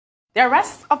The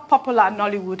arrest of popular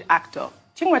Nollywood actor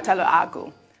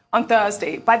Chiwetalu on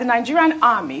Thursday by the Nigerian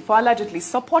army for allegedly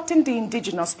supporting the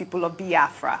indigenous people of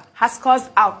Biafra has caused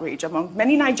outrage among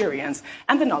many Nigerians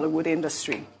and the Nollywood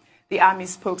industry. The army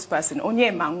spokesperson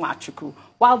Onyema Nwachukwu,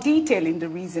 while detailing the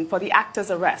reason for the actor's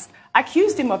arrest,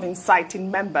 accused him of inciting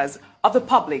members of the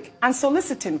public and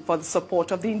soliciting for the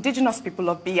support of the indigenous people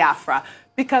of Biafra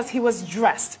because he was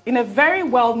dressed in a very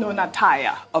well-known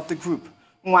attire of the group.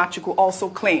 Nwachukwu also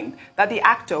claimed that the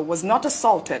actor was not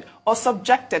assaulted or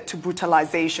subjected to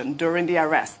brutalization during the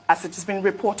arrest, as it has been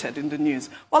reported in the news.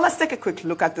 Well, let's take a quick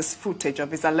look at this footage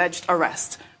of his alleged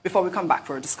arrest before we come back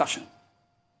for a discussion.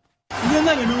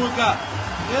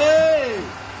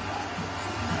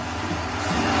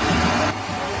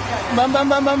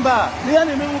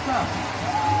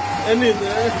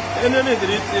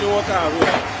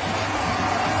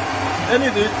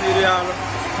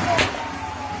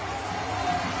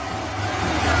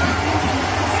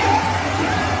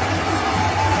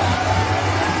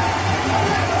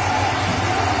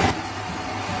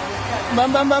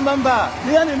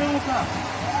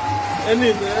 I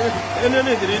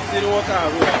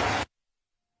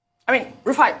mean,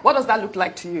 Rufai, what does that look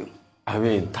like to you? I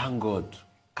mean, thank God,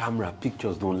 camera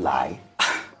pictures don't lie.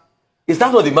 Is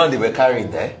that not the man they were carrying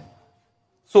there?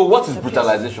 So what is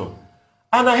brutalization?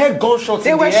 And I heard gunshots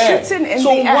in the air. They were shooting in the air.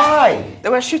 So why? They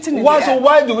were shooting in the air. So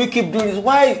why do we keep doing this?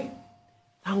 Why?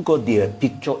 Thank God there are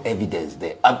picture evidence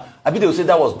there. I mean, they will say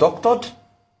that was doctored.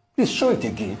 Please show it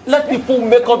again. Let people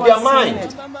make up their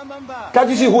mind. Can't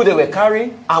you see who they were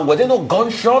carrying? And were there no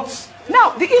gunshots?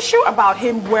 Now, the issue about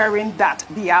him wearing that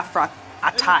Biafra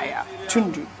attire,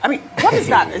 Tundu, I mean, what is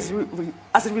that as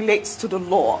it relates to the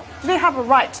law? Do they have a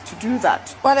right to do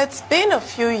that? Well, it's been a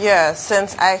few years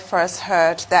since I first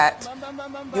heard that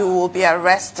you will be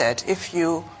arrested if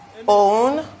you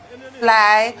own,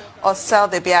 fly, or sell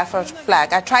the Biafra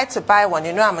flag. I tried to buy one.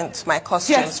 You know I'm into my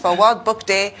costumes. Yes. For World Book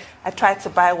Day, I tried to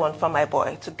buy one for my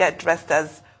boy to get dressed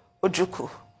as Ojukwu.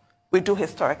 We do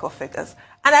historical figures.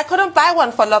 And I couldn't buy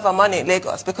one for love or money in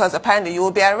Lagos because apparently you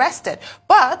will be arrested.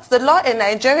 But the law in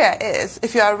Nigeria is,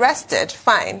 if you're arrested,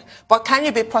 fine. But can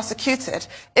you be prosecuted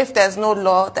if there's no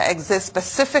law that exists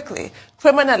specifically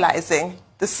criminalizing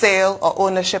the sale or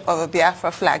ownership of a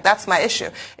Biafra flag? That's my issue.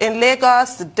 In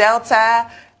Lagos, the Delta,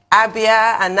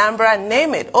 Abia, Anambra,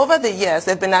 name it. Over the years,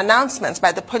 there have been announcements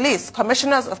by the police.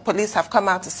 Commissioners of police have come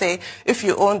out to say, if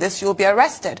you own this, you'll be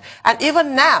arrested. And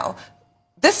even now,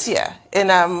 this year, in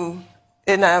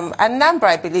Anambra,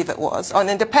 I believe it was, on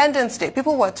Independence Day,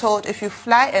 people were told if you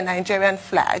fly a Nigerian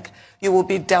flag, you will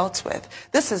be dealt with.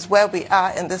 This is where we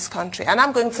are in this country. And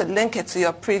I'm going to link it to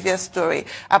your previous story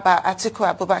about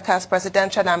Atiku Abubakar's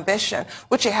presidential ambition,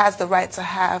 which he has the right to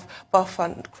have, but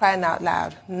for crying out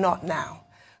loud, not now.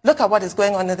 Look at what is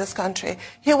going on in this country.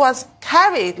 He was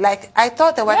carried like, I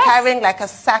thought they were carrying like a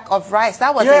sack of rice.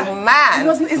 That was a man.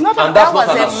 That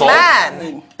was a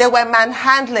man. They were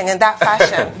manhandling in that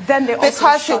fashion. Then they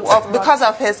also because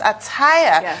of his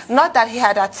attire. Yes. Not that he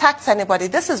had attacked anybody.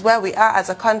 This is where we are as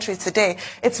a country today.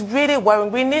 It's really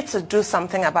worrying. We need to do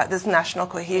something about this national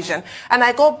cohesion. And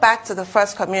I go back to the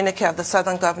first communique of the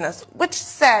Southern governors, which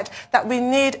said that we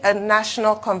need a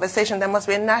national conversation. There must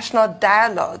be a national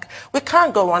dialogue. We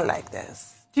can't go on like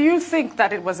this. Do you think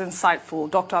that it was insightful,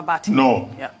 Dr. Abati? No,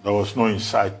 there was no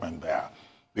incitement there.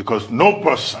 Because no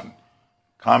person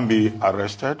can be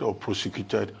arrested or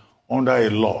prosecuted under a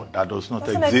law that does not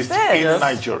exist in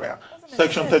Nigeria.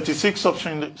 Section 36,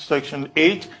 Section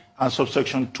 8, and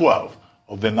subsection 12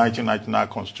 of the 1999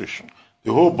 Constitution.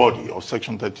 The whole body of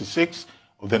Section 36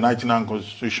 of the 1999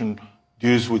 Constitution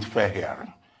deals with fair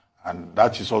hearing. And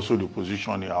that is also the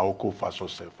position in Aoko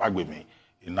versus Fagbemi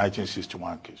in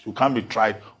 1961 case. You can't be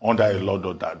tried under a law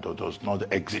that does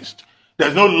not exist.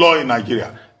 There's no law in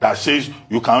Nigeria that says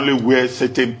you can only wear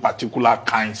certain particular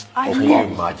kinds of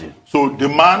clothes. Imagine. So the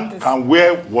man can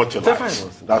wear what he likes.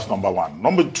 That's number one.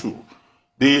 Number two,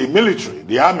 the military,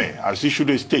 the army, has issued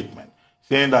a statement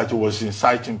saying that it was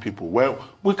inciting people. Well,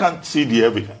 we can't see the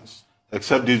evidence,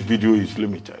 except this video is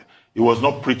limited. He was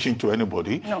not preaching to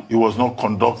anybody. No. He was not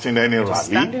conducting any rally.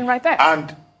 Standing right there.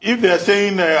 And if they're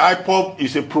saying IPOB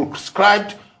is a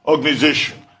proscribed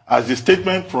organization, as the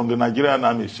statement from the Nigerian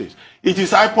army says, it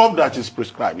is IPOB that is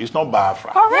prescribed. It's not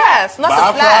Biafra. Correct. Not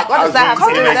Biafra the flag. What does that have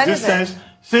to do with in anything? existence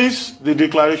since the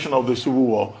declaration of the Civil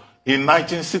War in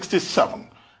 1967.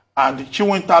 And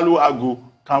Chiwetalu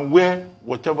can wear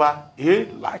whatever he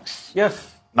likes.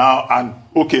 Yes. Now, and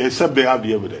okay, except they have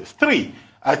the evidence. Three,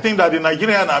 I think that the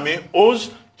Nigerian army owes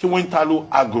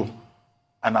Chiwetalu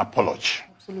an apology.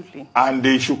 Absolutely. And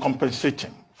they should compensate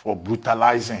him for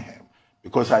brutalizing him.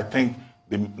 Because I think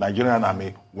the Nigerian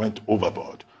army went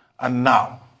overboard. And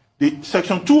now, the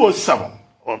section 207,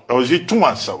 or is it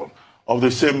 217, of the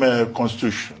same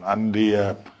constitution and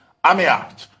the Army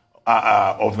Act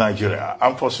of Nigeria,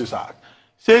 Armed Forces Act,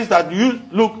 says that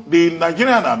the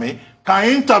Nigerian army can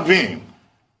intervene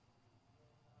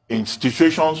in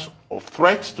situations of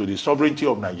threats to the sovereignty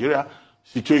of Nigeria,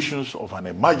 situations of an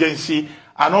emergency,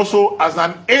 and also as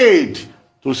an aid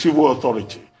to civil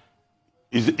authority.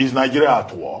 Is Nigeria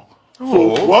at war?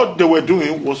 Oh. So what they were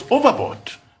doing was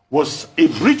overboard, was a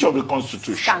breach of the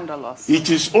Constitution. Scandalous. It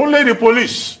is only the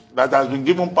police that has been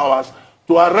given powers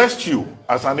to arrest you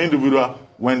as an individual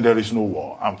when there is no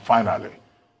war. And finally,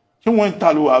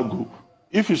 Chiwetalu,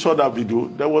 if you saw that video,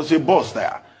 there was a boss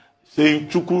there saying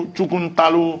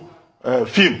Chiwetalu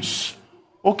films.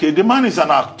 Okay, the man is an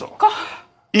actor.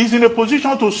 He's in a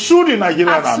position to sue the Nigerian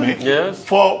army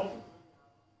for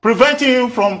preventing him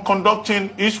from conducting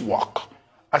his work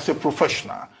as a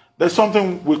professional. There's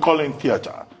something we call in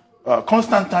theater.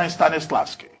 Konstantin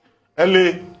Stanislavski,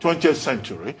 early 20th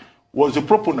century, was a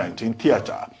proponent in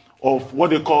theater of what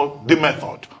they call the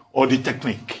method or the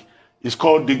technique. It's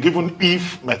called the given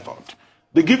if method.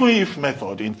 The given if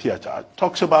method in theater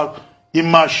talks about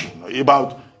immersion,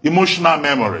 about emotional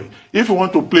memory. If you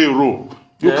want to play a role,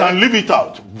 you can live it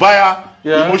out via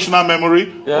emotional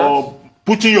memory or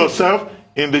putting yourself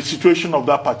in the situation of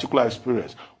that particular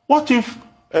experience. What if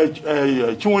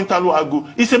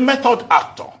Chiwetalu is a method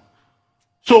actor?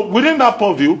 So within that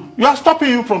purview, you are stopping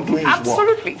him from doing his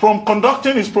work, from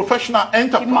conducting his professional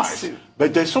enterprise.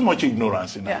 But there's so much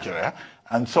ignorance in Nigeria,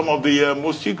 and some of the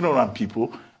most ignorant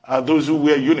people are those who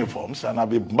wear uniforms and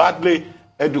have been badly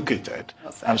educated,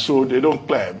 and so they don't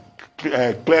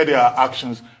clear their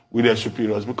actions with their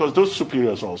superiors, because those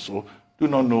superiors also do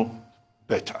not know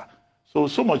better.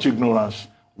 So much ignorance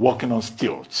walking on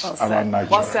stilts around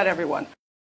Nigeria. Well said, everyone.